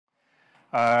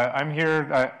I'm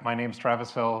here, my name's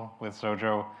Travis Hill with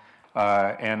Xojo,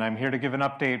 and I'm here to give an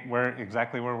update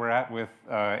exactly where we're at with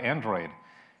Android.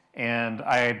 And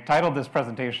I titled this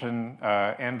presentation,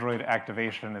 Android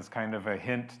Activation, as kind of a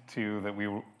hint to that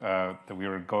we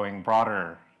were going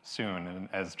broader soon. And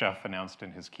as Jeff announced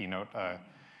in his keynote,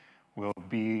 we'll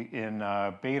be in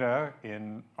beta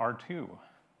in R2.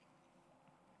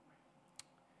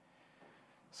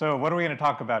 So what are we going to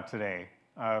talk about today?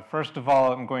 First of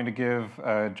all, I'm going to give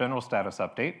a general status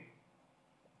update.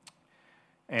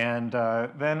 And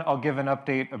then I'll give an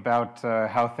update about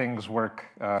how things work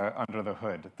under the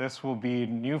hood. This will be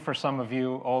new for some of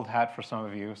you, old hat for some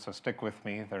of you, so stick with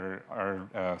me. There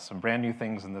are some brand new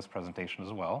things in this presentation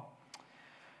as well.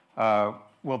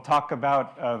 We'll talk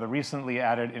about the recently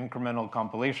added incremental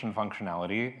compilation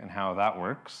functionality and how that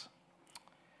works.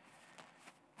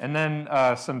 And then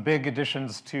some big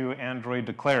additions to Android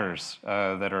declares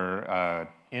that are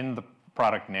in the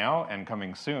product now and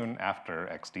coming soon after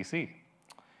XDC.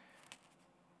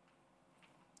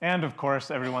 And of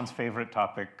course, everyone's favorite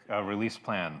topic, release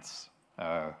plans.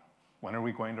 When are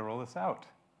we going to roll this out?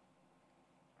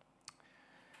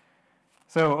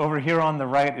 So over here on the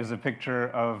right is a picture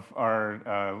of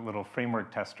our little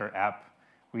framework tester app.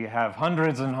 We have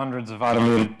hundreds and hundreds of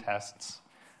automated tests.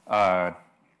 All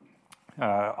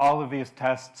of these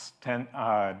tests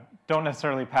don't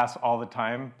necessarily pass all the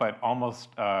time, but almost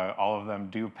all of them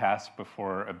do pass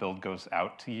before a build goes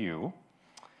out to you.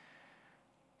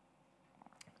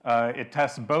 It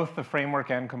tests both the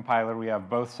framework and compiler. We have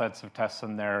both sets of tests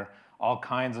in there, all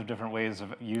kinds of different ways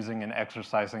of using and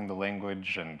exercising the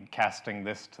language and casting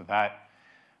this to that,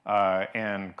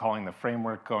 and calling the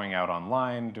framework, going out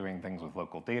online, doing things with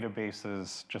local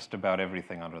databases, just about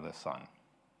everything under the sun.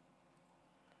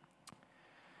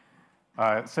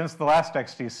 Since the last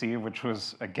XDC, which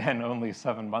was, again, only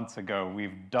 7 months ago,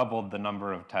 we've doubled the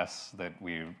number of tests that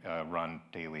we run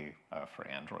daily for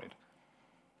Android.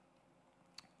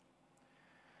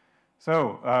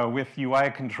 So with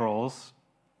UI controls,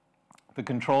 the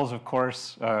controls, of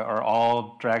course, are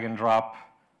all drag and drop.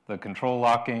 The control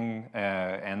locking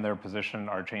and their position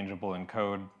are changeable in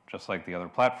code, just like the other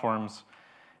platforms.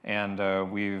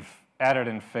 And we've added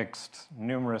and fixed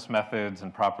numerous methods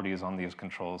and properties on these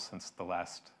controls since the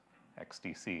last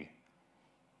XDC.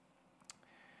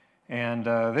 And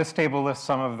this table lists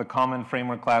some of the common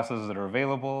framework classes that are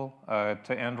available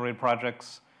to Android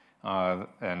projects.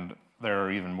 And there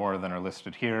are even more than are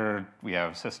listed here. We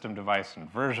have system device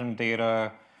and version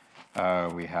data.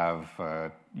 We have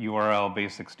URL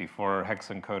base64 hex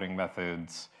encoding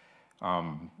methods.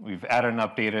 We've added and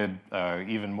updated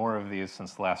even more of these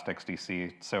since the last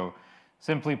XDC. So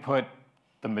simply put,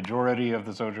 the majority of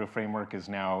the Xojo framework is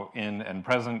now in and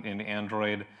present in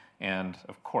Android. And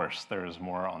of course, there is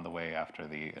more on the way after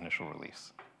the initial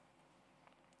release.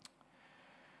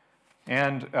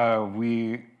 And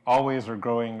we always are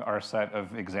growing our set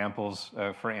of examples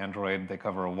for Android. They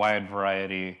cover a wide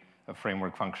variety of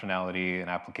framework functionality and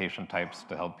application types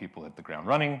to help people hit the ground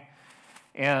running.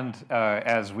 And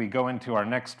as we go into our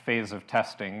next phase of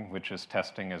testing, which is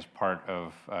testing as part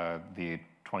of the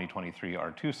 2023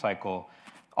 R2 cycle,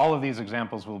 all of these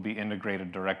examples will be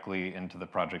integrated directly into the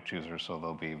project chooser, so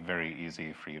they'll be very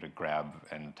easy for you to grab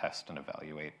and test and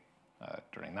evaluate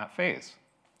during that phase.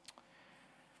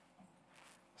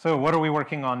 So what are we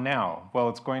working on now? Well,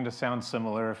 it's going to sound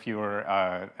similar if you were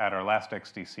at our last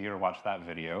XDC or watched that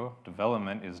video.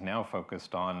 Development is now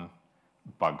focused on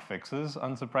bug fixes,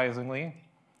 unsurprisingly,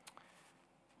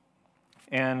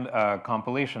 and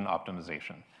compilation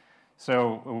optimization.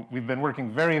 So we've been working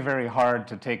very, very hard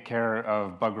to take care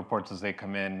of bug reports as they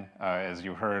come in. As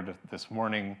you heard this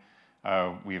morning,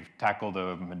 we've tackled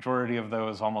a majority of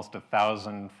those, almost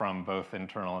 1,000 from both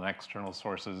internal and external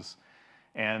sources.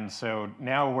 And so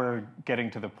now we're getting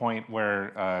to the point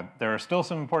where there are still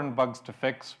some important bugs to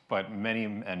fix, but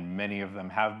many of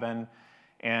them have been.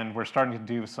 And we're starting to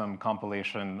do some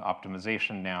compilation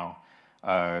optimization now.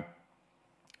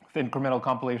 With incremental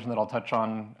compilation that I'll touch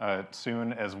on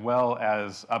soon, as well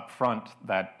as upfront,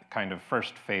 that kind of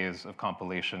first phase of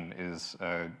compilation is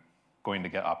going to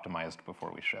get optimized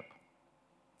before we ship.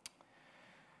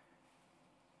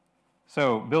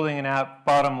 So building an app,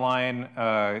 bottom line,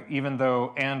 even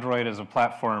though Android as a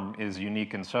platform is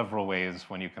unique in several ways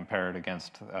when you compare it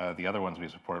against the other ones we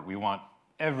support, we want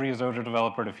every Xojo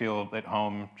developer to feel at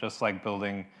home, just like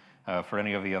building for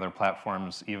any of the other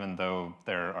platforms, even though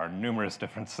there are numerous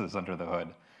differences under the hood.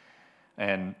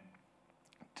 And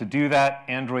to do that,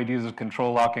 Android uses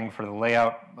control locking for the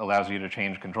layout, allows you to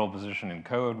change control position in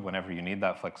code whenever you need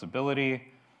that flexibility.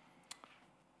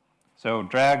 So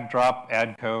drag, drop,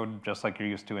 add code, just like you're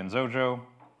used to in Xojo.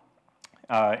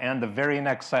 And the very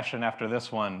next session after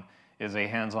this one is a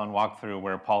hands-on walkthrough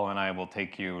where Paul and I will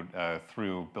take you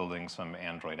through building some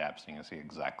Android apps, and you'll see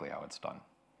exactly how it's done.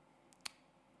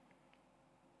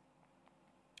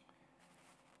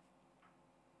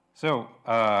 So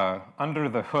under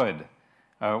the hood,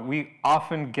 we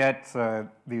often get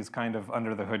these kind of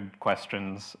under-the-hood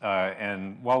questions,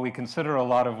 and while we consider a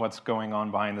lot of what's going on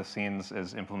behind the scenes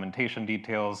as implementation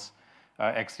details,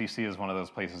 XDC is one of those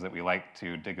places that we like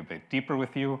to dig a bit deeper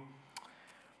with you.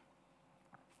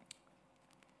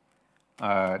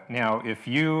 Now, if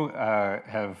you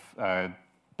have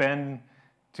been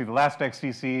to the last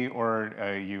XDC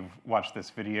or you've watched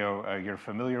this video, you're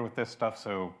familiar with this stuff,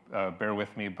 so bear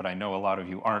with me, but I know a lot of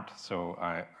you aren't, so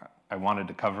I wanted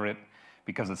to cover it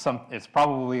because it's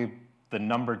probably the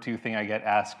 #2 thing I get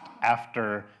asked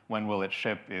after when will it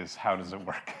ship is how does it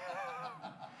work?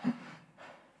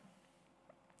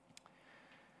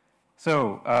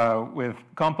 So with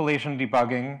compilation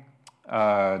debugging,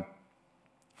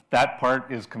 that part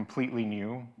is completely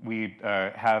new. We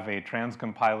have a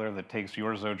transcompiler that takes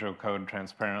your Xojo code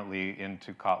transparently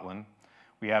into Kotlin.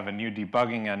 We have a new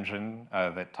debugging engine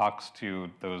that talks to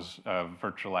those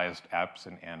virtualized apps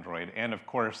in Android. And of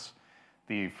course,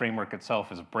 the framework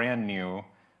itself is brand new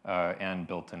and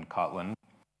built in Kotlin.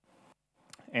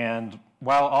 And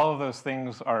while all of those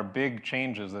things are big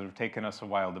changes that have taken us a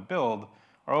while to build,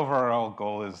 our overall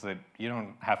goal is that you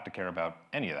don't have to care about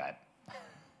any of that.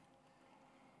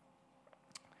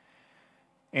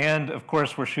 And of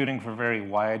course, we're shooting for very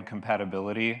wide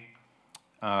compatibility.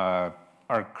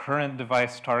 Our current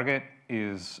device target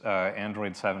is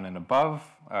Android 7 and above,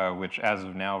 which as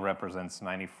of now represents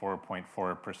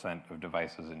 94.4% of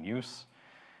devices in use.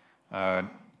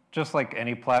 Just like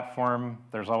any platform,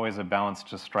 there's always a balance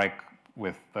to strike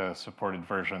with the supported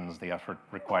versions, the effort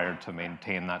required to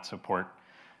maintain that support.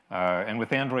 And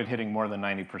with Android hitting more than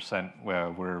 90%,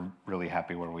 we're really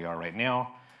happy where we are right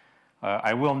now.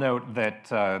 I will note that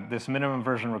this minimum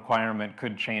version requirement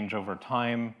could change over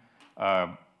time,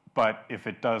 but if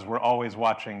it does, we're always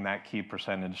watching that key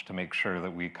percentage to make sure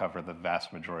that we cover the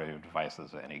vast majority of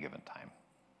devices at any given time.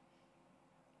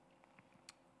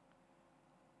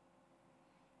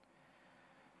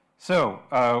 So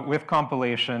with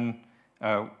compilation,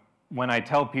 when I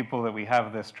tell people that we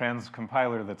have this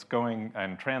transcompiler that's going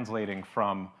and translating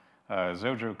from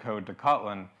Xojo code to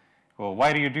Kotlin, well,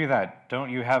 why do you do that? Don't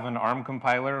you have an ARM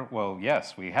compiler? Well,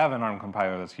 yes, we have an ARM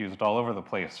compiler that's used all over the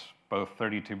place, both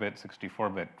 32-bit,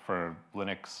 64-bit for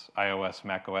Linux, iOS,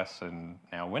 macOS, and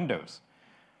now Windows.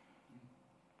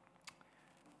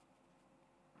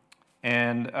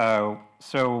 And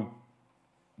so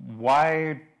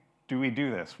why do we do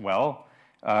this? Well,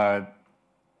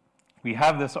 we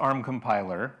have this ARM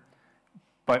compiler,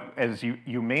 but as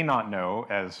you may not know,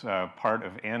 as part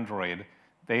of Android,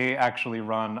 they actually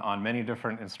run on many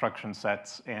different instruction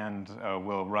sets and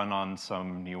will run on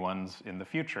some new ones in the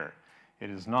future. It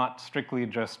is not strictly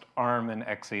just ARM and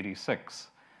x86.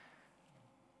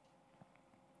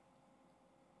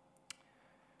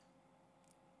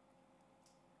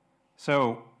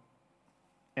 So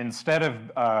instead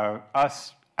of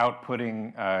us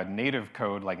outputting native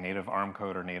code, like native ARM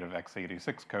code or native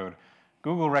x86 code,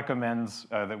 Google recommends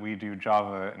that we do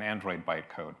Java and Android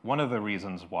bytecode. One of the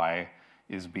reasons why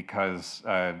is because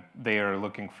they are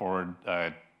looking forward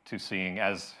to seeing,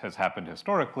 as has happened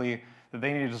historically, that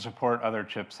they need to support other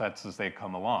chipsets as they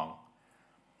come along.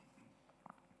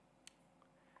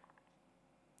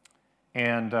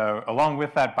 And along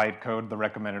with that bytecode, the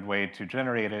recommended way to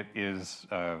generate it is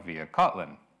via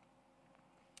Kotlin.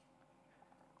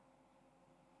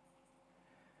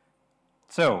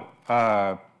 So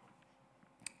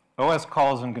OS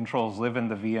calls and controls live in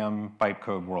the VM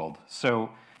bytecode world. So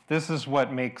this is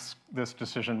what makes this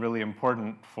decision really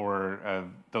important for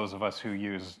those of us who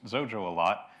use Xojo a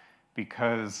lot,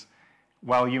 because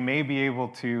while you may be able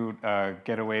to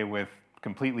get away with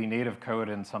completely native code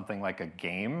in something like a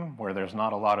game where there's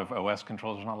not a lot of OS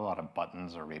controls, there's not a lot of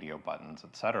buttons or radio buttons,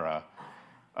 etc.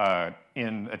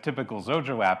 In a typical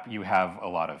Xojo app, you have a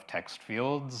lot of text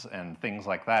fields and things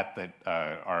like that that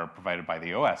are provided by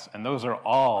the OS, and those are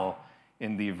all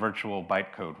in the virtual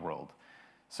bytecode world.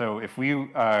 So if we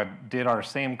did our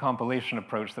same compilation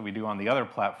approach that we do on the other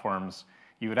platforms,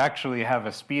 you would actually have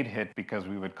a speed hit because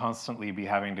we would constantly be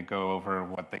having to go over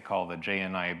what they call the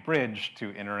JNI bridge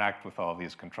to interact with all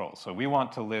these controls. So we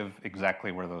want to live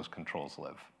exactly where those controls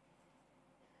live.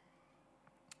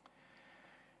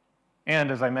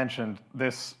 And as I mentioned,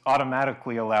 this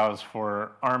automatically allows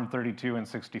for ARM 32 and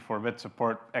 64-bit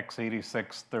support,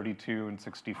 x86, 32, and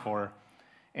 64.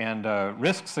 And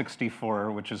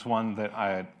RISC-64, which is one that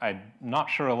I'm not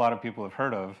sure a lot of people have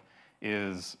heard of,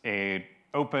 is a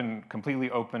completely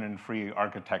open and free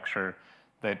architecture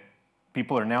that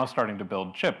people are now starting to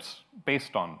build chips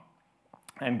based on.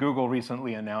 And Google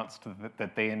recently announced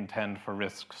that they intend for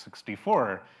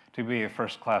RISC-64 to be a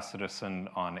first-class citizen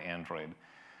on Android.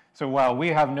 So while we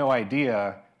have no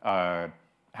idea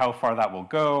how far that will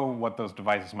go, what those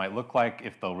devices might look like,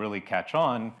 if they'll really catch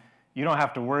on, you don't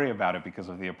have to worry about it because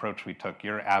of the approach we took.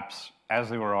 Your apps, as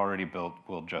they were already built,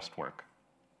 will just work.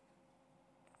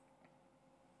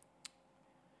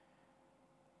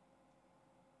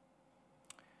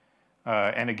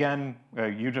 And again,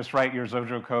 you just write your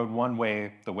Xojo code one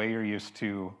way, the way you're used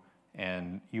to,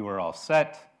 and you are all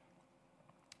set.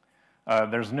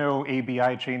 There's no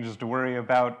ABI changes to worry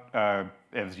about.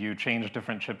 As you change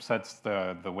different chipsets,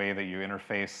 the way that you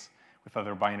interface with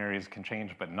other binaries can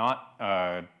change, but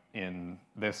not in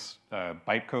this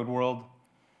bytecode world.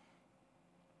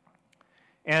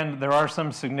 And there are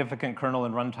some significant kernel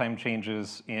and runtime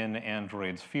changes in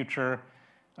Android's future.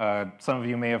 Some of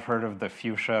you may have heard of the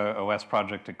Fuchsia OS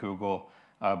project at Google,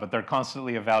 but they're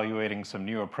constantly evaluating some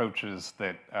new approaches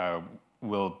that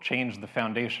will change the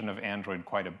foundation of Android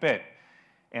quite a bit.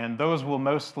 And those will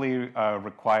mostly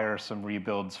require some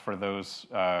rebuilds for those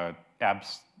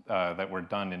apps that were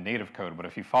done in native code. But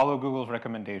if you follow Google's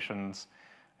recommendations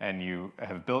and you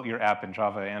have built your app in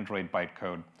Java Android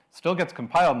bytecode, it still gets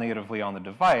compiled natively on the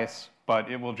device, but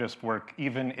it will just work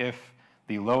even if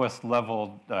the lowest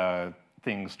level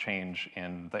things change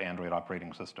in the Android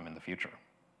operating system in the future.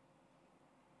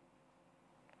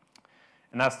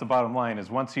 And that's the bottom line,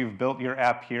 is once you've built your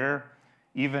app here,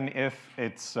 even if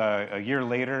it's a year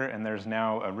later and there's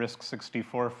now a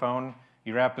RISC-64 phone,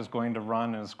 your app is going to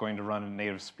run, and it's going to run at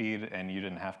native speed, and you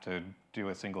didn't have to do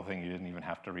a single thing. You didn't even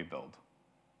have to rebuild.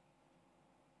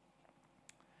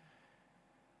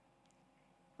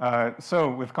 So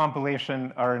with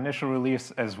compilation, our initial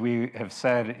release, as we have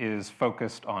said, is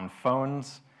focused on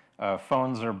phones.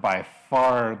 Phones are by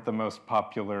far the most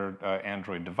popular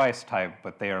Android device type,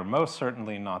 but they are most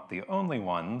certainly not the only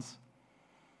ones.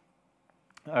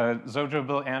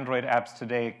 Xojo-built Android apps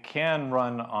today can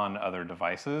run on other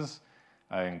devices,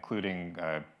 including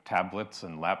tablets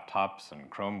and laptops and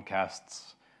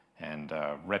Chromecasts and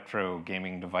retro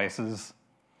gaming devices.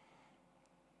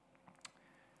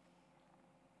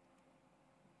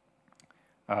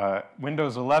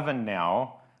 Windows 11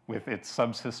 now, with its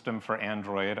subsystem for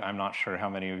Android, I'm not sure how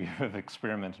many of you have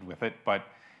experimented with it, but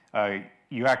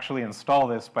you actually install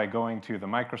this by going to the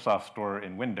Microsoft Store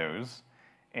in Windows,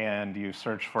 and you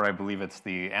search for, I believe it's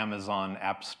the Amazon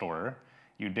App Store.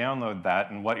 You download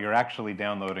that, and what you're actually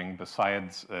downloading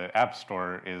besides App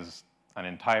Store is an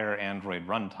entire Android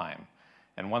runtime.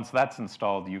 And once that's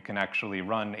installed, you can actually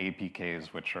run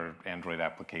APKs, which are Android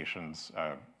applications,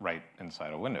 right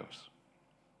inside of Windows.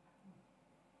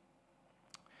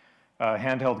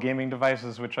 Handheld gaming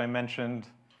devices, which I mentioned,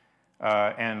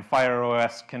 and Fire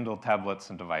OS, Kindle tablets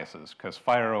and devices, because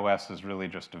Fire OS is really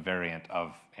just a variant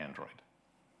of Android.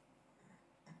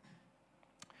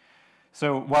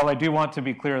 So while I do want to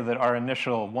be clear that our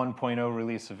initial 1.0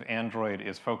 release of Android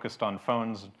is focused on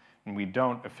phones, and we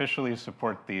don't officially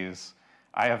support these,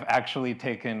 I have actually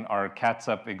taken our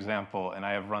Catsup example, and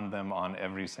I have run them on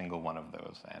every single one of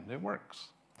those, and it works.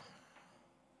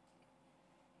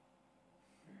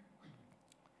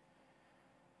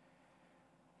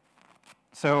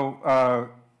 So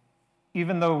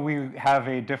even though we have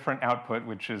a different output,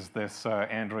 which is this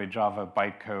Android Java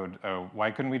bytecode, why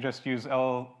couldn't we just use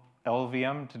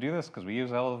LLVM to do this? Because we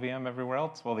use LLVM everywhere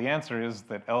else? Well, the answer is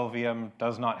that LLVM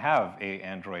does not have a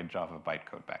Android Java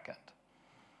bytecode backend.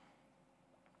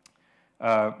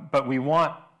 But we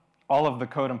want all of the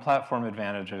code and platform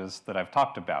advantages that I've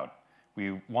talked about.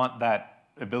 We want that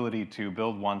ability to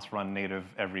build once, run native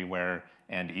everywhere,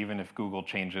 and even if Google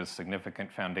changes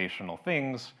significant foundational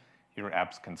things, your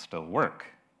apps can still work.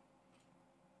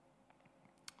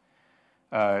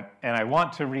 And I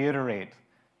want to reiterate,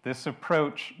 this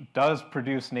approach does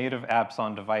produce native apps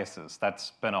on devices.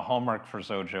 That's been a hallmark for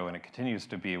Xojo, and it continues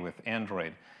to be with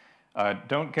Android.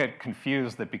 Don't get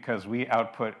confused that because we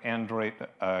output Android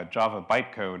Java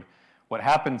bytecode, what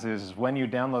happens is when you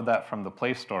download that from the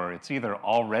Play Store, it's either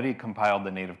already compiled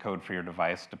the native code for your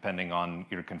device, depending on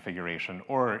your configuration,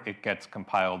 or it gets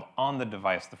compiled on the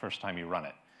device the first time you run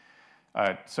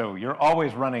it. So you're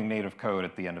always running native code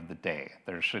at the end of the day.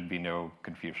 There should be no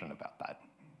confusion about that.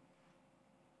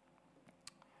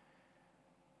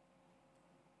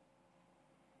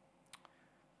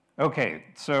 Okay,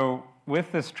 so with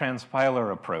this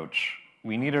transpiler approach,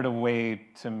 we needed a way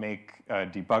to make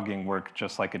debugging work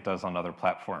just like it does on other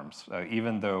platforms,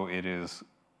 even though it is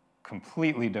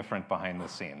completely different behind the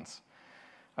scenes.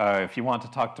 If you want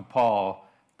to talk to Paul,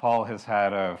 Paul has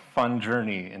had a fun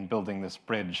journey in building this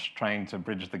bridge, trying to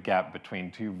bridge the gap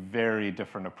between two very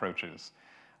different approaches.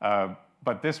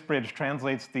 But this bridge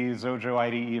translates the Xojo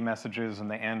IDE messages and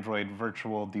the Android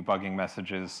virtual debugging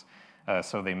messages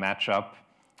so they match up,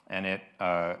 and it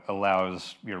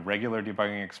allows your regular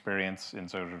debugging experience in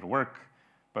Xojo to work,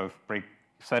 both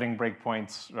setting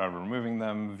breakpoints, removing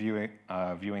them,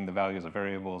 viewing the values of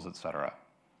variables, etc.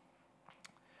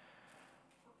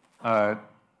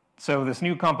 So this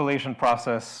new compilation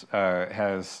process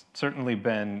has certainly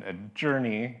been a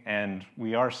journey, and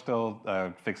we are still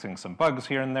fixing some bugs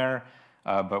here and there,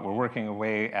 but we're working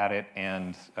away at it,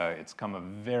 and it's come a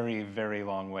very, very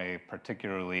long way,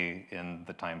 particularly in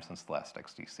the time since the last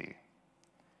XDC.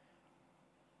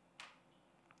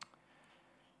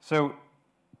 So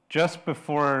just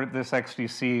before this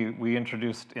XDC, we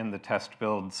introduced in the test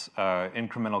builds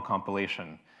incremental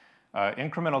compilation.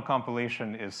 Incremental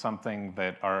compilation is something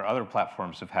that our other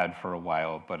platforms have had for a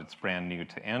while, but it's brand new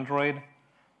to Android.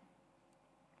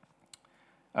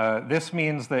 This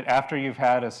means that after you've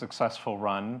had a successful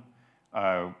run,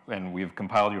 and we've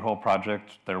compiled your whole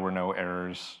project, there were no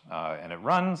errors, and it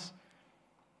runs,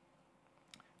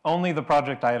 only the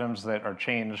project items that are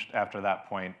changed after that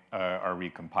point are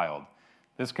recompiled.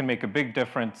 This can make a big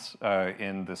difference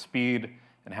in the speed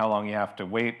and how long you have to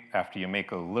wait after you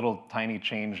make a little tiny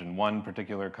change in one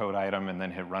particular code item and then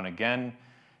hit run again.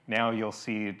 Now you'll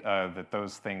see that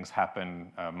those things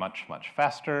happen much, much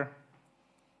faster.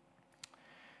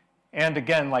 And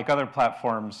again, like other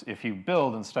platforms, if you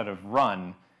build instead of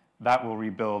run, that will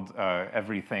rebuild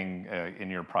everything in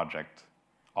your project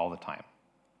all the time.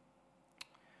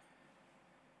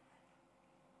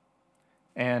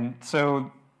 And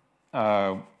so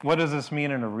what does this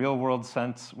mean in a real-world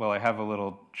sense? Well, I have a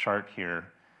little chart here.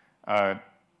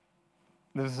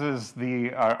 This is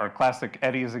our classic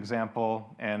Eddies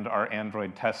example and our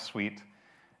Android test suite.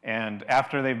 And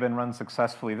after they've been run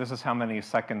successfully, this is how many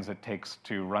seconds it takes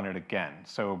to run it again.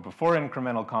 So before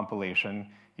incremental compilation,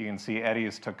 you can see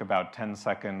Eddies took about 10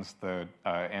 seconds. The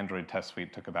Android test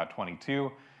suite took about 22.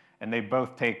 And they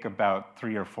both take about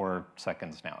 3 or 4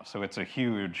 seconds now. So it's a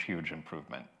huge, huge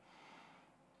improvement.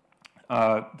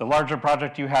 The larger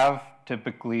project you have,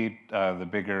 typically the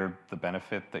bigger the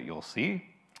benefit that you'll see.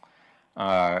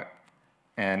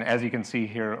 And as you can see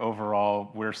here,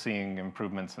 overall, we're seeing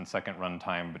improvements in second run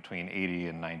time between 80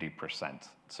 and 90%.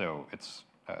 So it's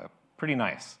pretty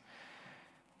nice.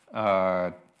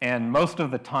 And most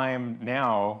of the time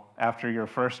now, after your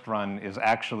first run, is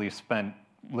actually spent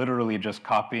literally just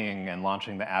copying and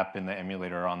launching the app in the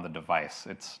emulator on the device.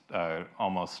 It's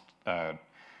almost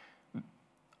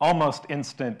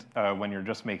instant when you're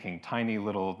just making tiny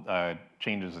little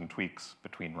changes and tweaks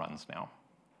between runs now.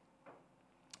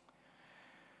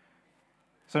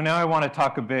 So now I want to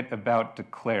talk a bit about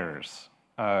declares.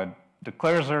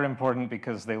 Declares are important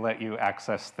because they let you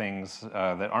access things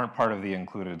that aren't part of the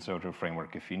included Xojo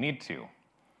framework if you need to.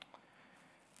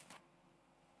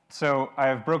 So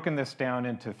I've broken this down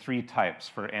into 3 types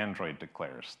for Android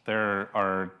declares. There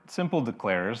are simple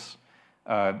declares.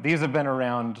 These have been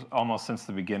around almost since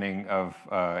the beginning of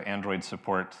Android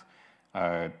support.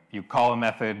 You call a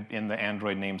method in the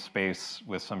Android namespace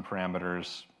with some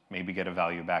parameters, maybe get a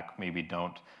value back, maybe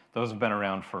don't. Those have been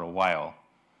around for a while.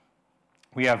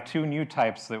 We have 2 new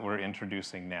types that we're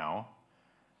introducing now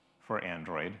for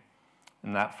Android.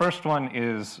 And that first one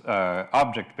is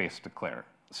object-based declare.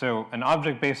 So an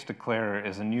object-based declare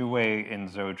is a new way in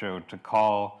Xojo to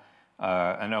call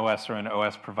an OS or an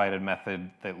OS-provided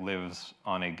method that lives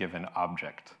on a given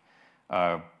object.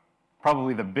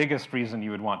 Probably the biggest reason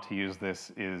you would want to use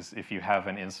this is if you have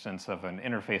an instance of an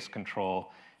interface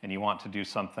control and you want to do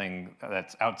something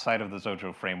that's outside of the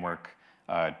Xojo framework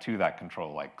to that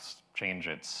control, like change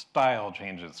its style,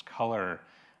 change its color,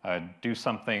 do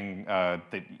something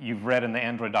that you've read in the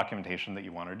Android documentation that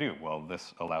you want to do. Well,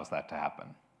 this allows that to happen.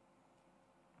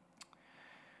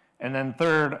 And then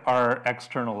third are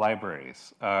external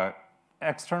libraries.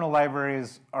 External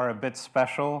libraries are a bit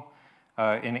special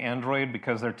in Android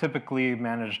because they're typically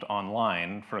managed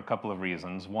online for a couple of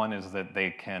reasons. One is that they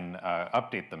can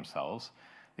update themselves.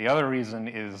 The other reason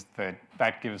is that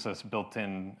that gives us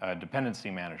built-in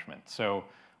dependency management. So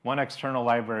one external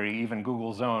library, even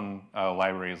Google's own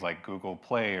libraries like Google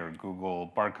Play or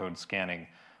Google barcode scanning,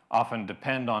 often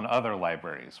depend on other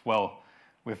libraries. Well,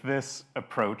 With this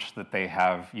approach that they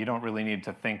have, you don't really need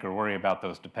to think or worry about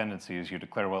those dependencies. You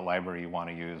declare what library you want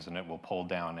to use, and it will pull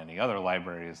down any other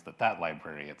libraries that that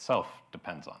library itself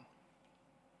depends on.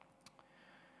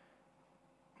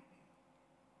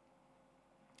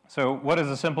 So what does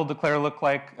a simple declare look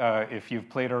like? If you've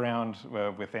played around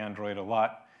with Android a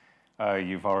lot,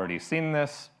 you've already seen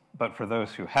this. But for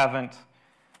those who haven't,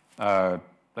 the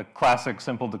classic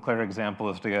simple declare example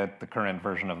is to get the current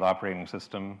version of the operating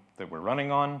system that we're running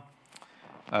on.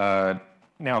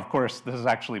 Now, of course, this is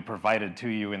actually provided to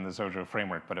you in the Xojo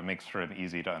framework, but it makes for an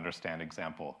easy to understand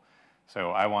example.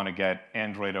 So I want to get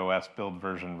Android OS build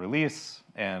version release,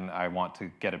 and I want to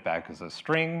get it back as a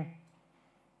string.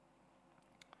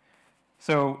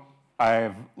 So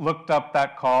I've looked up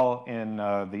that call in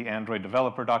the Android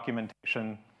developer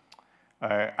documentation.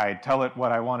 I tell it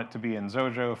what I want it to be in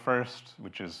Xojo first,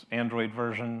 which is Android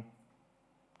version.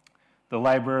 The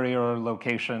library or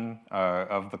location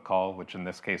of the call, which in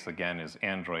this case, again, is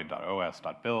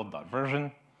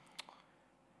android.os.build.version.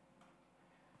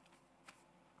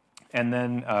 And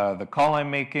then the call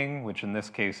I'm making, which in this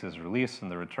case is release,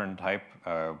 and the return type,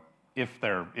 if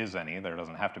there is any. There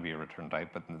doesn't have to be a return type,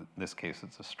 but in this case,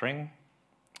 it's a string.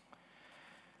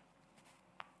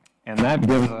 And that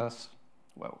gives us,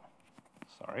 whoa,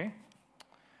 sorry.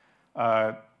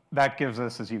 That gives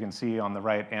us, as you can see on the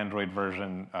right, Android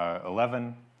version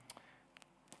 11.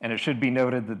 And it should be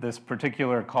noted that this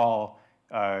particular call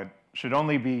should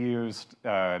only be used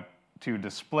to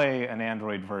display an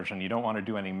Android version. You don't want to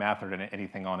do any math or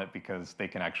anything on it because they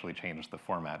can actually change the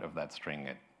format of that string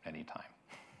at any time.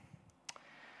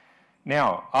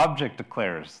 Now, object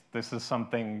declares. This is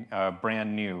something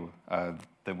brand new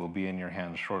that will be in your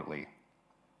hands shortly.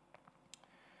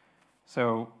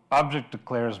 So object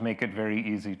declares make it very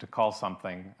easy to call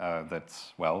something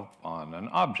that's, well, on an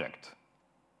object.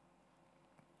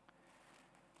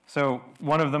 So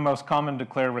one of the most common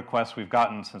declare requests we've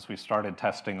gotten since we started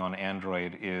testing on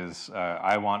Android is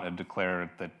I want a declare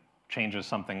that changes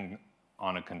something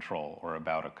on a control or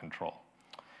about a control.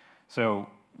 So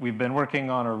we've been working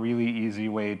on a really easy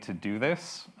way to do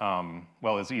this.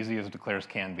 Well, as easy as declares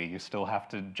can be. You still have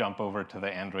to jump over to the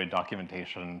Android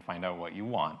documentation and find out what you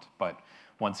want. But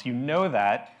once you know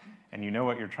that, and you know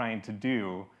what you're trying to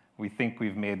do, we think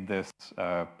we've made this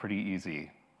pretty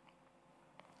easy.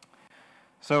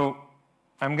 So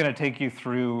I'm going to take you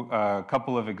through a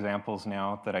couple of examples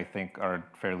now that I think are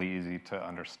fairly easy to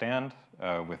understand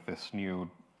with this new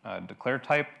declare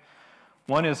type.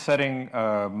 One is setting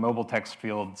a mobile text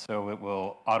field so it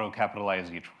will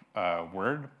auto-capitalize each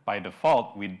word. By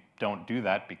default, we don't do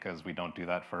that because we don't do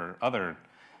that for other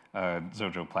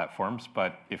Xojo platforms.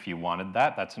 But if you wanted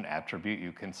that, that's an attribute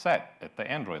you can set at the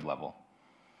Android level.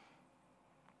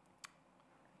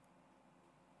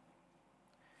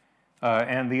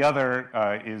 And the other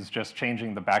is just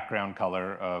changing the background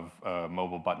color of a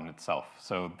mobile button itself.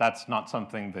 So that's not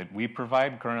something that we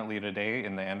provide currently today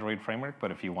in the Android framework, but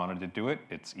if you wanted to do it,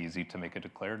 it's easy to make a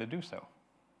declare to do so.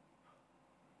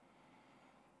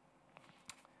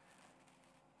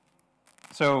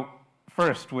 So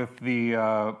first, with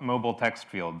the mobile text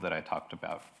field that I talked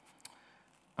about.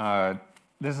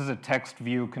 This is a text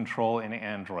view control in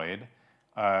Android,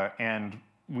 and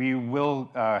we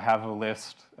will have a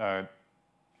list at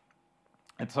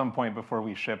some point before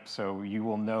we ship, so you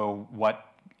will know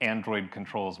what Android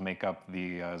controls make up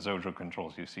the Xojo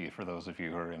controls you see, for those of you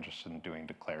who are interested in doing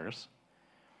declares.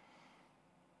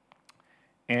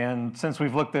 And since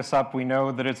we've looked this up, we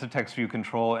know that it's a text view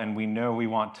control, and we know we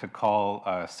want to call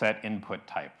set input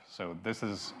type. So this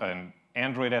is an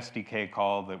Android SDK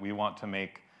call that we want to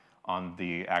make on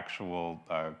the actual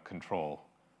control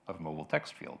of mobile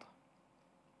text field.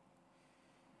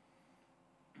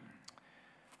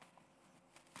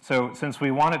 So since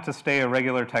we want it to stay a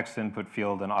regular text input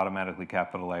field and automatically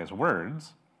capitalize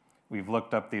words, we've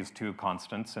looked up these two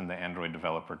constants in the Android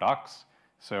developer docs.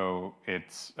 So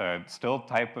it's still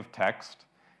type of text,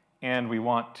 and we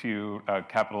want to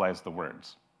capitalize the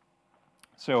words.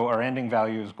 So our ending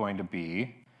value is going to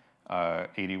be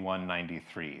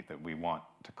 8193 that we want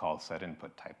to call set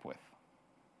input type with.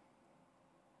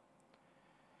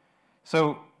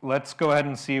 So let's go ahead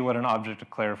and see what an object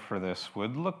declare for this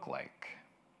would look like.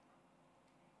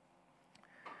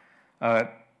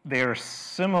 They are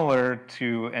similar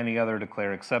to any other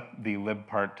declare, except the lib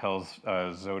part tells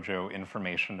Xojo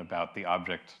information about the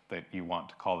object that you want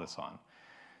to call this on.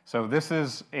 So this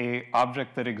is an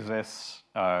object that exists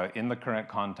in the current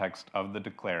context of the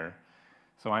declare.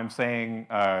 So I'm saying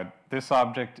this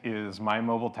object is my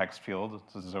mobile text field.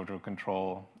 It's a Xojo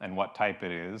control, and what type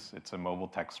it is. It's a mobile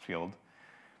text field.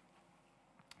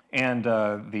 and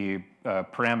the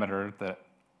parameter that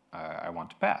I want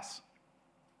to pass.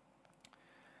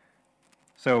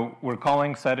 So we're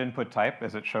calling setInputType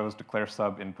as it shows declare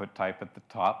sub input type at the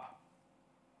top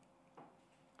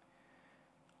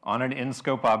on an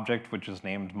in-scope object which is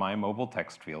named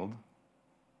myMobileTextField,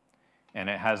 and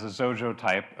it has a Xojo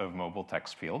type of mobile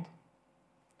text field.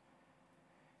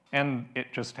 And it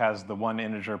just has the one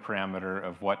integer parameter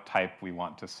of what type we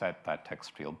want to set that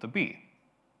text field to be.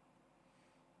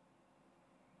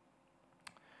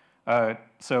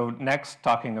 So next,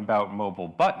 talking about mobile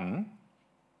button.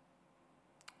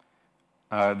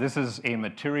 This is a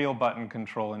material button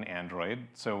control in Android.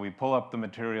 So we pull up the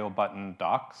material button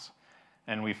docs,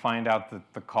 and we find out that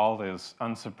the call is,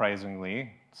 unsurprisingly,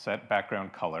 set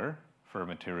background color for a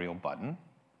material button.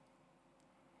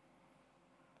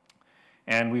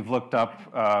 And we've looked up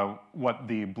what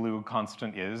the blue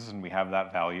constant is, and we have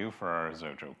that value for our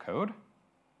Xojo code.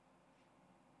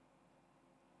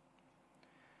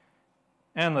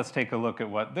 And let's take a look at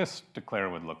what this declare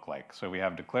would look like. So we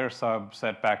have declare sub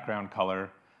set background color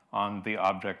on the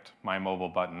object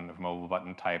myMobileButton of mobile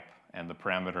button type, and the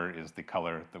parameter is the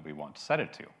color that we want to set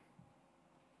it to.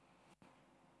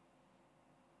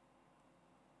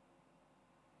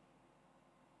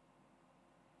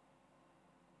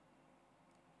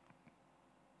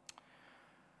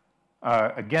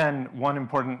 Again, one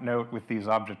important note with these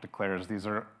object declares,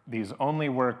 these only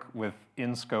work with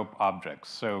in-scope objects.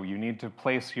 So you need to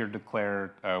place your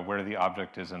declare where the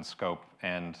object is in scope,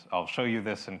 and I'll show you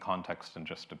this in context in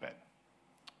just a bit.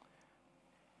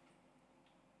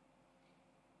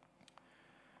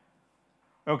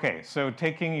 Okay, so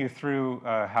taking you through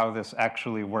how this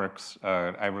actually works,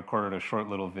 I recorded a short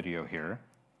little video here.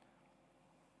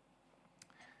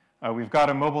 We've got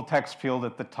a mobile text field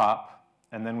at the top,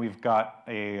 and then we've got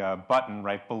a button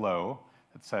right below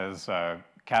that says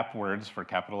cap words for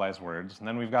capitalized words. And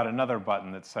then we've got another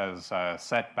button that says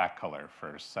set back color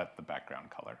for set the background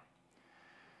color.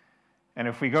 And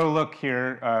if we go look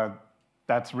here,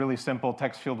 that's really simple.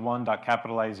 Text field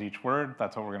 1.capitalize each word.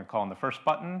 That's what we're going to call in the first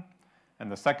button. And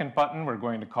the second button, we're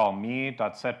going to call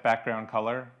me.set background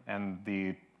color and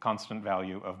the constant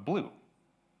value of blue.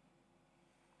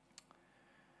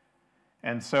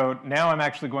 And so now I'm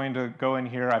actually going to go in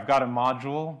here. I've got a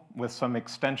module with some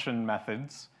extension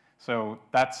methods. So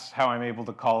that's how I'm able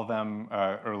to call them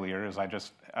earlier, is I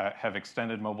just have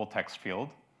extended mobile text field.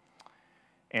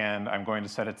 And I'm going to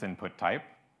set its input type.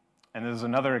 And there's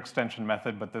another extension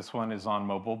method, but this one is on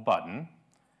mobile button.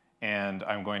 And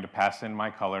I'm going to pass in my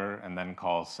color and then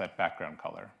call set background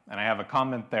color. And I have a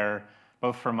comment there,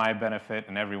 both for my benefit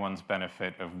and everyone's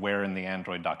benefit, of where in the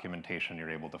Android documentation you're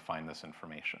able to find this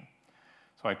information.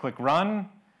 So I click run,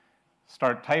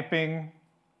 start typing,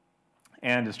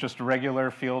 and it's just a regular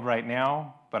field right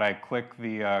now, but I click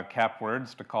the cap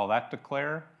words to call that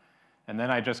declare, and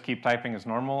then I just keep typing as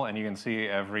normal, and you can see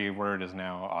every word is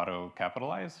now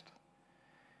auto-capitalized.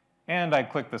 And I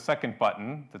click the second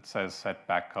button that says set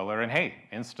back color, and hey,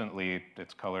 instantly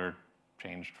its color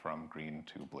changed from green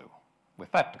to blue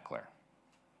with that declare.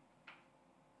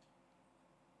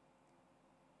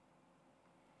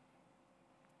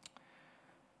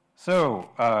 So,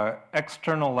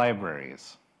 external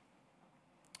libraries.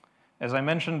 As I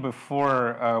mentioned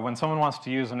before, when someone wants to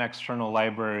use an external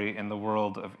library in the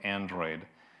world of Android,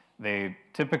 they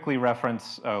typically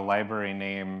reference a library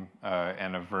name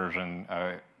and a version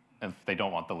if they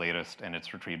don't want the latest and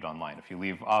it's retrieved online. If you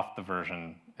leave off the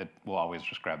version, it will always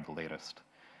just grab the latest.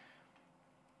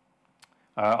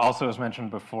 Also, as mentioned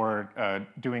before,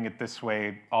 doing it this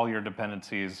way, all your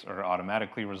dependencies are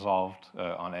automatically resolved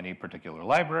on any particular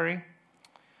library.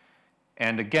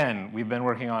 And again, we've been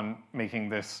working on making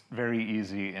this very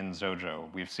easy in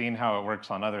Xojo. We've seen how it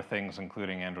works on other things,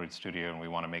 including Android Studio, and we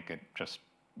want to make it just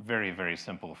very, very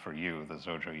simple for you, the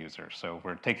Xojo user. So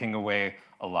we're taking away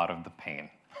a lot of the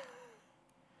pain.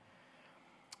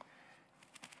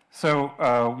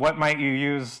 So what might you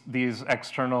use these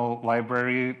external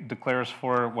library declares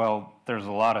for? Well, there's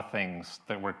a lot of things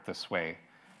that work this way.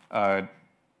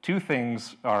 Two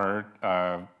things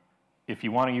are, if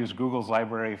you want to use Google's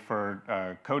library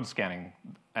for code scanning,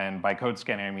 and by code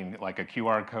scanning I mean like a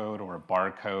QR code or a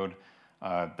barcode,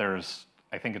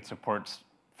 I think it supports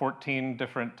 14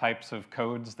 different types of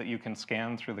codes that you can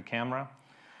scan through the camera.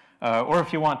 Or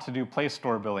if you want to do Play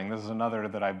Store billing, this is another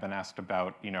that I've been asked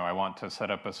about. You know, I want to set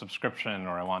up a subscription,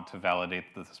 or I want to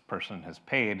validate that this person has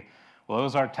paid. Well,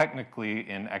 those are technically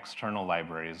in external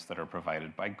libraries that are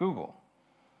provided by Google.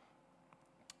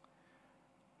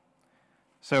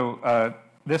 So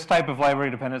this type of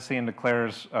library dependency and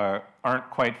declares aren't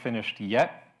quite finished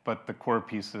yet, but the core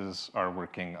pieces are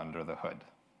working under the hood.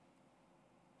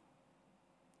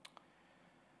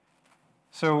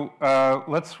 So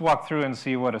let's walk through and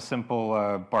see what a simple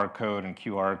barcode and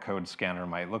QR code scanner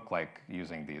might look like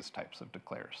using these types of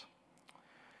declares.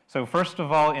 So first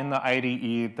of all, in the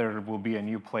IDE, there will be a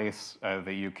new place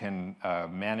that you can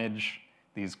manage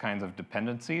these kinds of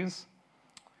dependencies.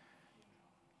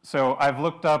 So I've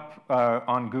looked up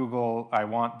on Google, I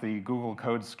want the Google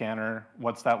code scanner.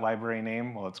 What's that library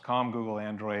name? Well, it's COM Google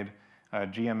Android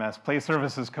GMS Play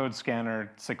Services Code Scanner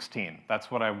 16.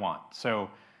 That's what I want. So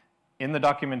in the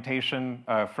documentation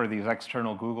for these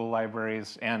external Google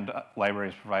libraries and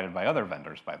libraries provided by other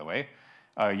vendors, by the way,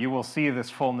 you will see this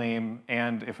full name,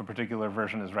 and if a particular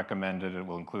version is recommended, it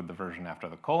will include the version after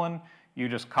the colon. You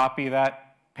just copy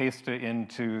that, paste it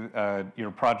into your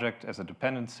project as a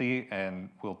dependency, and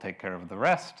we'll take care of the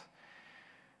rest.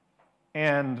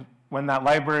 And when that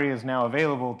library is now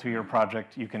available to your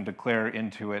project, you can declare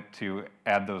into it to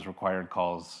add those required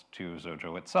calls to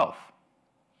Xojo itself.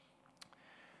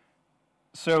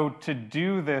 So to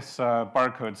do this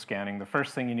barcode scanning, the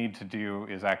first thing you need to do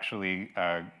is actually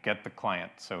get the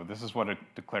client. So this is what a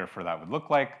declare for that would look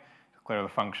like. Declare the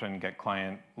function get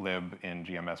client lib in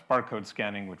GMS barcode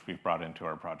scanning, which we've brought into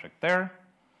our project there.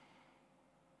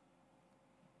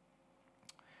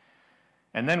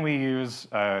 And then we use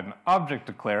an object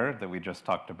declare that we just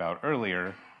talked about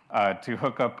earlier to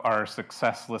hook up our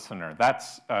success listener.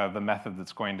 That's the method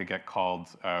that's going to get called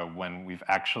when we've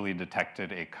actually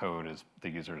detected a code as the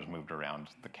user has moved around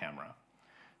the camera.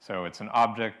 So it's an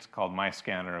object called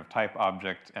myScanner of type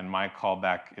object, and my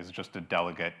callback is just a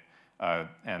delegate,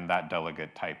 and that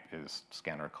delegate type is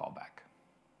scanner callback.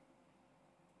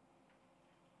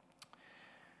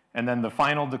 And then the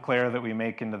final declare that we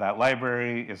make into that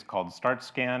library is called start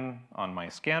scan on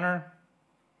myScanner.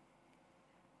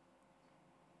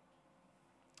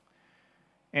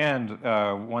 And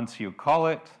once you call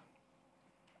it,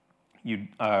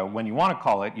 when you want to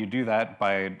call it, you do that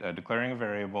by declaring a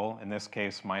variable. In this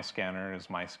case, myScanner is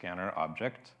myScanner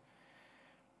object.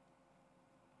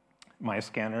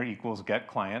 MyScanner equals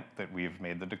getClient that we've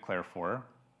made the declare for.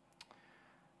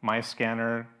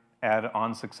 MyScanner add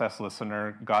on success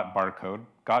listener got barcode.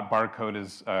 Got barcode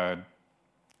is a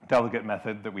delegate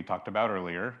method that we talked about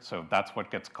earlier. So that's what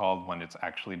gets called when it's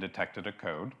actually detected a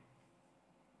code.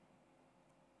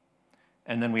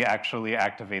 And then we actually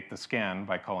activate the scan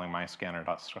by calling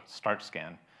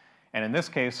myScanner.startScan. And in this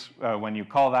case, when you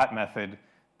call that method,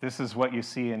 this is what you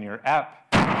see in your app.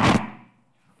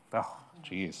 Oh,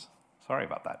 geez. Sorry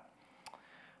about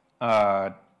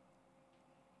that.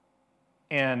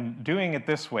 And doing it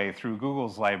this way through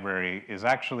Google's library is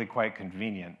actually quite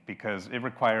convenient because it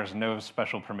requires no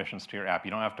special permissions to your app.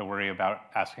 You don't have to worry about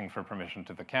asking for permission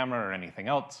to the camera or anything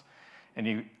else.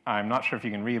 And I'm not sure if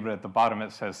you can read, but at the bottom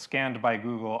it says scanned by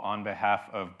Google on behalf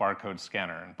of Barcode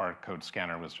Scanner. And Barcode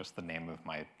Scanner was just the name of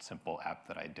my simple app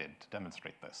that I did to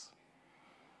demonstrate this.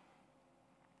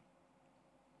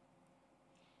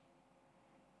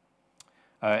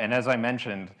 And as I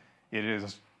mentioned, it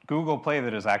is Google Play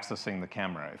that is accessing the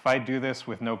camera. If I do this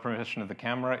with no permission of the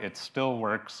camera, it still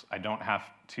works. I don't have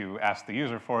to ask the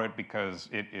user for it because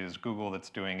it is Google that's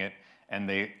doing it. And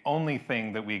the only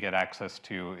thing that we get access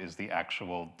to is the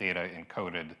actual data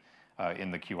encoded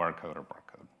in the QR code or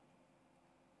barcode.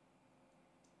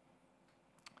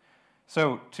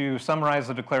 So to summarize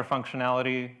the declare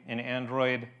functionality in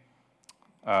Android,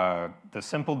 the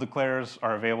simple declares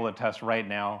are available to test right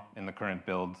now in the current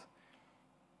build.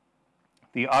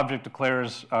 The object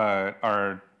declares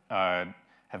have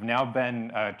now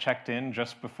been checked in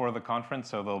just before the conference,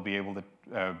 so they'll be able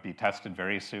to be tested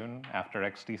very soon after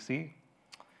XDC.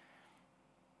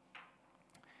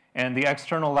 And the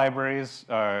external libraries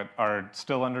are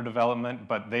still under development,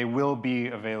 but they will be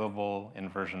available in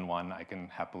version 1, I can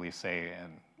happily say,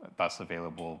 and thus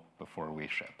available before we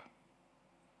ship.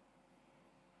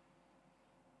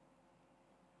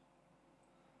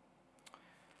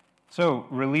 So,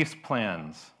 release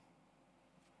plans.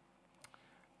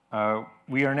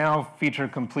 We are now feature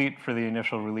complete for the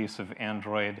initial release of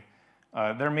Android.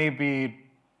 There may be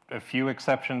a few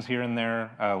exceptions here and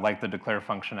there, like the declare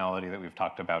functionality that we've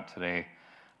talked about today,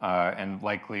 and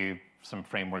likely some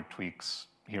framework tweaks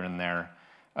here and there.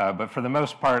 But for the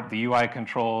most part, the UI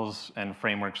controls and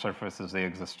framework surface as they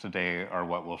exist today are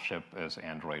what will ship as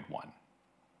Android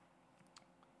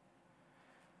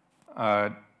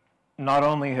 1. Not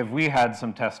only have we had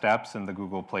some test apps in the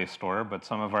Google Play Store, but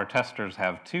some of our testers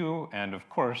have too, and of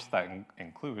course that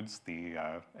includes the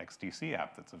XDC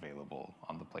app that's available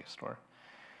on the Play Store.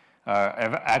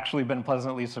 I've actually been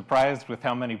pleasantly surprised with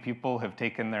how many people have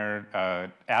taken their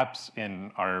apps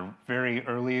in our very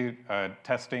early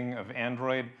testing of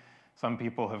Android. Some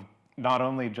people have not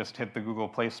only just hit the Google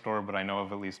Play Store, but I know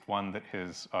of at least one that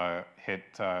has hit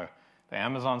the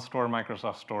Amazon Store,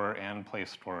 Microsoft Store, and Play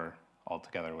Store all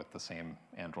together with the same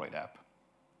Android app.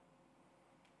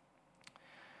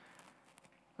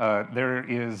 There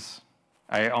is,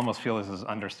 I almost feel this is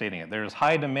understating it, there is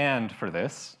high demand for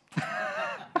this.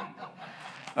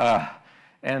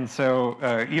 And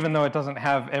so even though it doesn't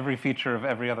have every feature of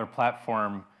every other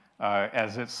platform,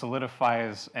 as it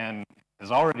solidifies and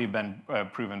has already been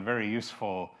proven very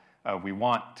useful, we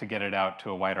want to get it out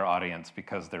to a wider audience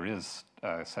because there is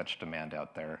such demand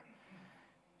out there.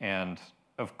 And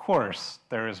of course,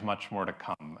 there is much more to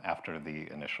come after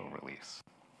the initial release.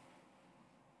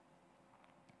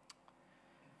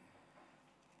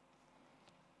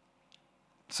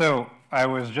 So I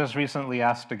was just recently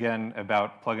asked again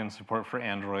about plugin support for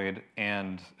Android,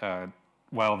 and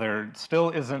while there still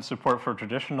isn't support for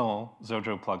traditional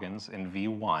Xojo plugins in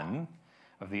V1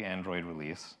 of the Android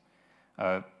release,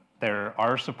 there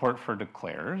are support for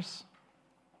declares.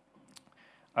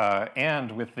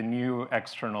 And with the new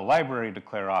external library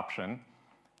declare option,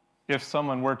 if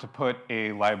someone were to put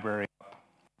a library up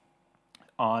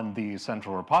on the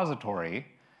central repository,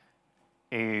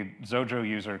 a Xojo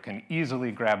user can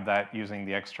easily grab that using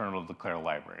the external declare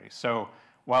library. So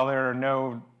while there are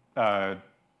no Xojo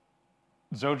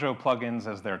plugins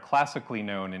as they're classically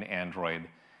known in Android,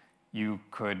 you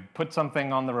could put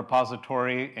something on the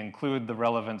repository, include the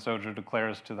relevant Xojo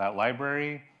declares to that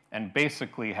library, and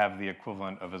basically have the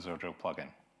equivalent of a Xojo plugin.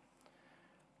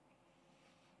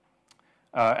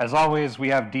 As always, we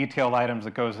have detailed items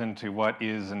that goes into what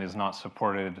is and is not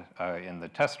supported in the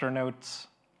tester notes.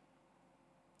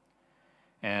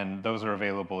 And those are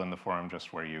available in the forum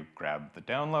just where you grab the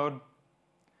download.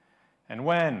 And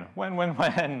when?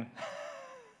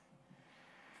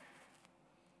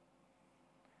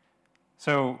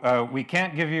 So we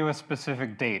can't give you a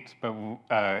specific date, but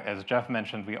as Jeff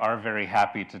mentioned, we are very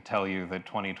happy to tell you that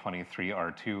 2023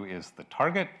 R2 is the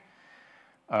target.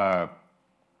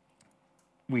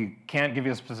 We can't give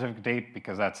you a specific date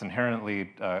because that's inherently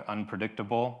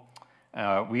unpredictable.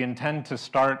 We intend to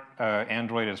start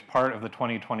Android as part of the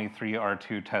 2023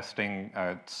 R2 testing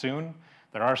soon.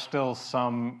 There are still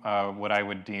some what I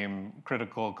would deem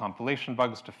critical compilation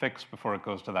bugs to fix before it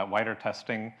goes to that wider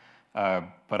testing.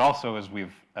 But also, as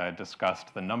we've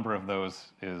discussed, the number of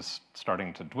those is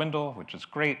starting to dwindle, which is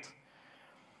great.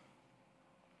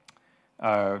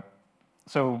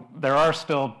 So there are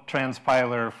still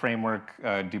transpiler framework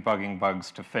debugging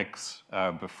bugs to fix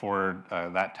before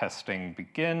that testing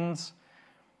begins.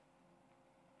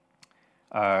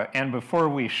 And before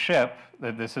we ship,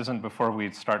 this isn't before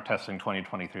we start testing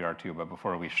 2023 R2, but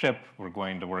before we ship, we're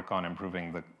going to work on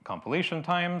improving the compilation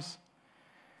times.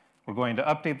 We're going to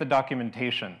update the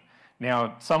documentation.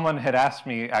 Now, someone had asked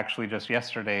me actually just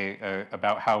yesterday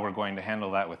about how we're going to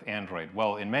handle that with Android.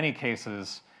 Well, in many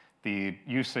cases, the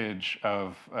usage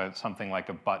of something like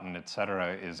a button, et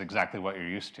cetera, is exactly what you're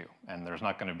used to, and there's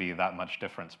not going to be that much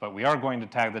difference. But we are going to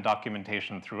tag the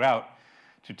documentation throughout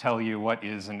to tell you what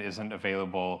is and isn't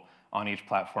available on each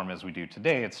platform as we do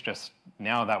today. It's just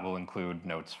now that will include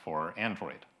notes for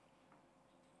Android.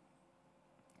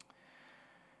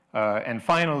 And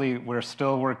finally, we're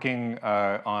still working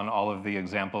on all of the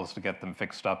examples to get them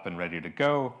fixed up and ready to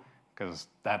go, because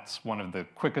that's one of the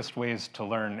quickest ways to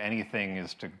learn anything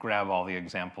is to grab all the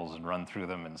examples and run through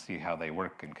them and see how they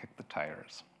work and kick the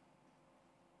tires.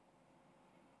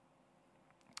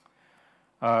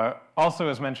 Also,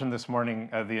 as mentioned this morning,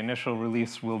 the initial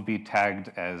release will be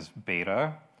tagged as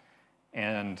beta.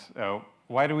 And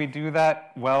why do we do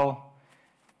that? Well,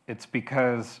 it's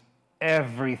because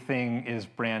everything is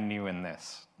brand new in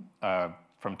this,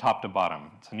 from top to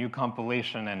bottom. It's a new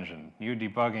compilation engine, new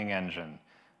debugging engine,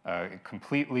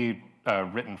 completely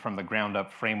written from the ground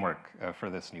up framework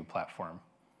for this new platform.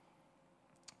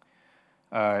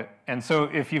 And so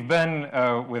if you've been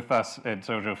with us at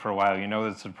Xojo for a while, you know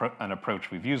it's an approach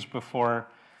we've used before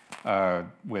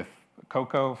with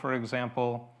Xojo, for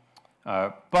example.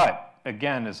 But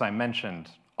again, as I mentioned,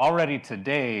 already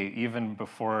today, even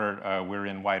before we're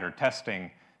in wider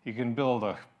testing, you can build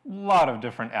a lot of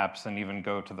different apps and even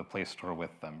go to the Play Store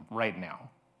with them right now.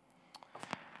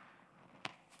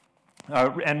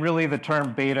 And really, the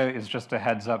term beta is just a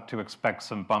heads up to expect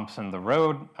some bumps in the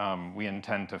road. We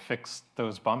intend to fix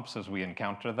those bumps as we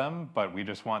encounter them, but we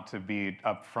just want to be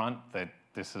upfront that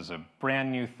this is a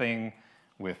brand new thing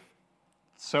with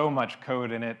so much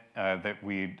code in it that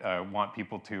we want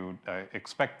people to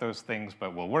expect those things,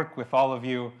 but we'll work with all of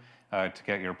you to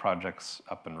get your projects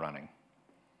up and running.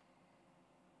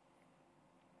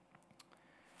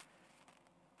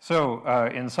 So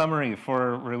in summary,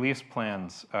 for release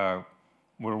plans,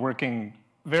 we're working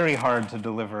very hard to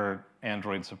deliver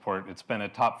Android support. It's been a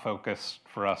top focus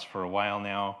for us for a while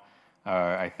now.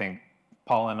 I think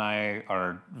Paul and I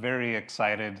are very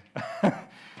excited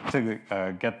to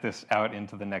get this out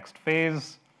into the next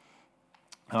phase.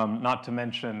 Not to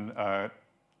mention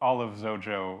all of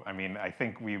Xojo. I mean, I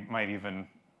think we might even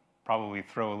probably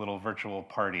throw a little virtual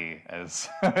party as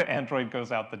Android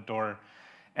goes out the door.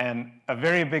 And a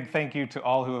very big thank you to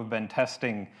all who have been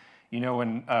testing. You know,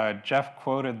 when Jeff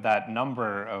quoted that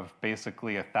number of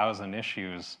basically 1,000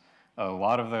 issues, a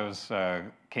lot of those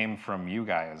came from you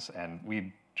guys, and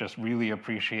we just really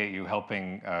appreciate you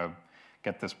helping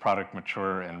get this product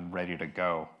mature and ready to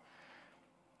go.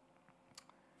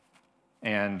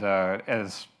 And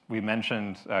as we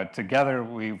mentioned, together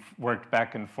we've worked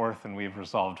back and forth and we've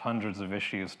resolved hundreds of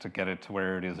issues to get it to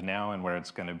where it is now and where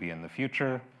it's going to be in the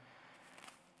future.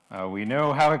 We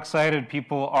know how excited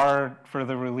people are for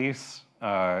the release,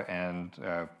 and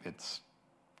it's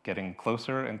getting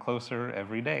closer and closer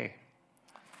every day.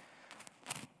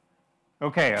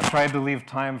 Okay, I've tried to leave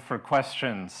time for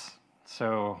questions,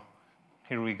 so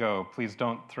here we go. Please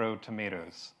don't throw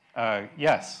tomatoes.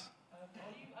 Yes? Are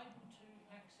you able to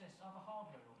access other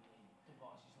hardware on the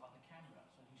devices, like the camera?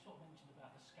 So you sort of mentioned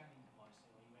about the scanning device there,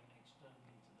 where you went externally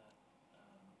to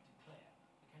the declare.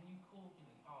 But can you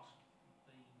ask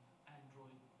the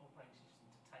Android operating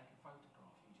system to take a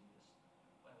photograph using this,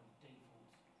 well, default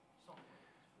software,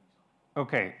 for example?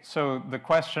 Okay, so the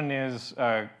question is,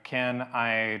 can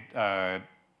I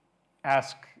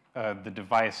ask the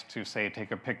device to, say,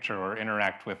 take a picture or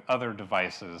interact with other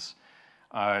devices?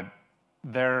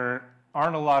 There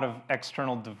aren't a lot of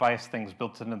external device things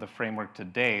built into the framework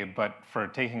today, but for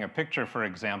taking a picture, for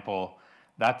example,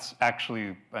 that's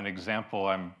actually an example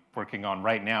I'm working on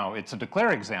right now. It's a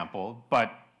declare example,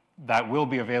 but that will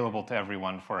be available to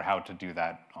everyone for how to do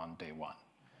that on day one.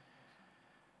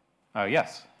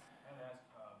 Yes? I had asked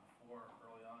before,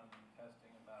 early on in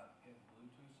testing, about getting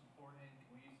Bluetooth support in. Can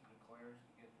we use the declares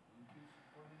to get Bluetooth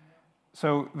support in there?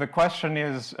 So the question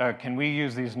is, can we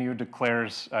use these new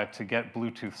declares to get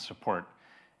Bluetooth support?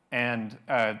 And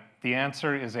the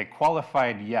answer is a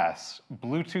qualified yes.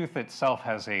 Bluetooth itself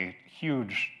has a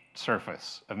huge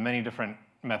surface of many different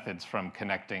methods from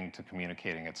connecting to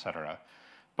communicating, et cetera.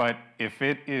 But if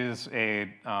it is a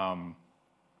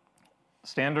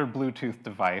standard Bluetooth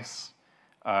device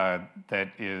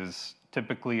that is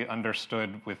typically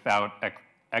understood without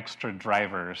extra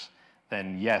drivers,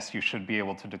 then yes, you should be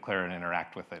able to declare and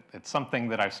interact with it. It's something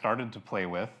that I've started to play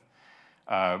with,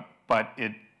 but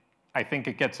I think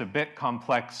it gets a bit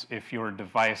complex if your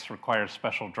device requires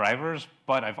special drivers,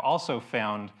 but I've also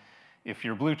found if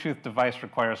your Bluetooth device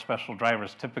requires special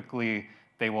drivers, typically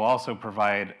they will also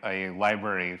provide a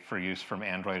library for use from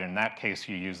Android. In that case,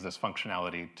 you use this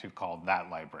functionality to call that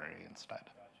library instead.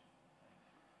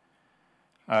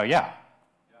 Gotcha. Yeah?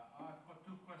 Yeah, I've got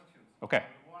two questions. Okay.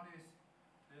 One is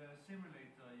the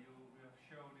simulator you have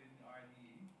showed in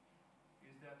IDE.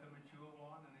 Is that a mature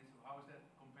one, and how is that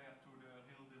compared to the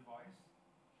real device?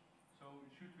 So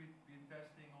should we be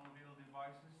testing on real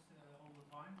devices all the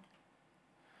time?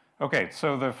 Okay,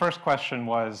 so the first question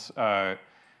was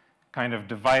kind of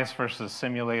device versus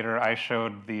simulator. I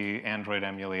showed the Android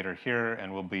emulator here,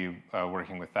 and we'll be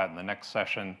working with that in the next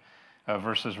session,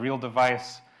 versus real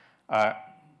device.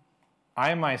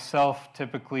 I myself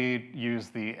typically use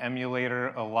the emulator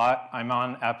a lot. I'm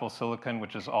on Apple Silicon,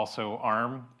 which is also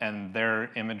ARM, and their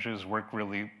images work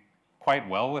really quite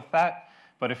well with that.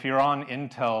 But if you're on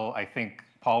Intel, I think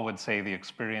Paul would say the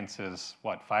experience is,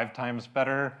 what, 5 times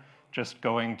better just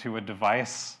going to a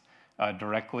device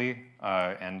directly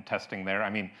and testing there. I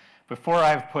mean, before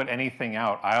I've put anything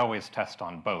out, I always test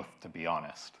on both, to be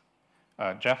honest.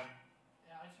 Jeff?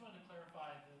 Yeah, I just wanted to clarify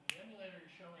that the emulator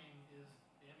you're showing is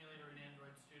the emulator in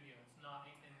Android Studio. It's not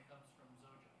anything that comes from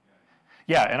Xojo.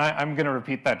 Yeah, and I'm going to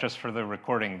repeat that just for the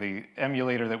recording. The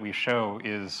emulator that we show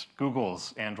is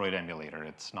Google's Android emulator.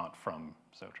 It's not from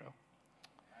Xojo.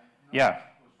 Yeah.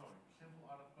 Simple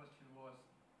other question was,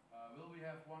 will we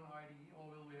have one IDE or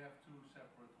will we have 2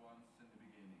 separate ones in the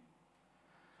beginning?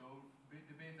 So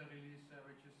the beta release,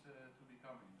 which is to be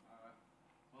coming,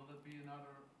 will there be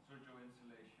another Xojo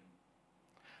installation?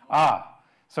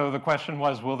 So the question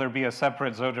was, will there be a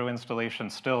separate Xojo installation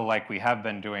still like we have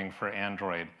been doing for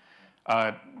Android?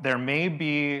 There may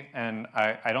be, and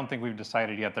I don't think we've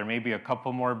decided yet, there may be a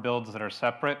couple more builds that are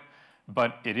separate,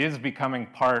 but it is becoming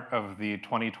part of the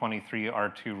 2023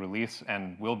 R2 release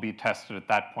and will be tested at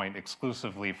that point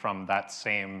exclusively from that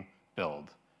same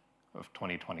build of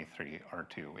 2023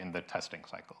 R2 in the testing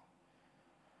cycle.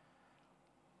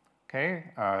 Okay,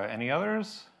 any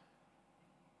others?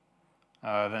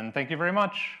 Then thank you very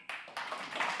much.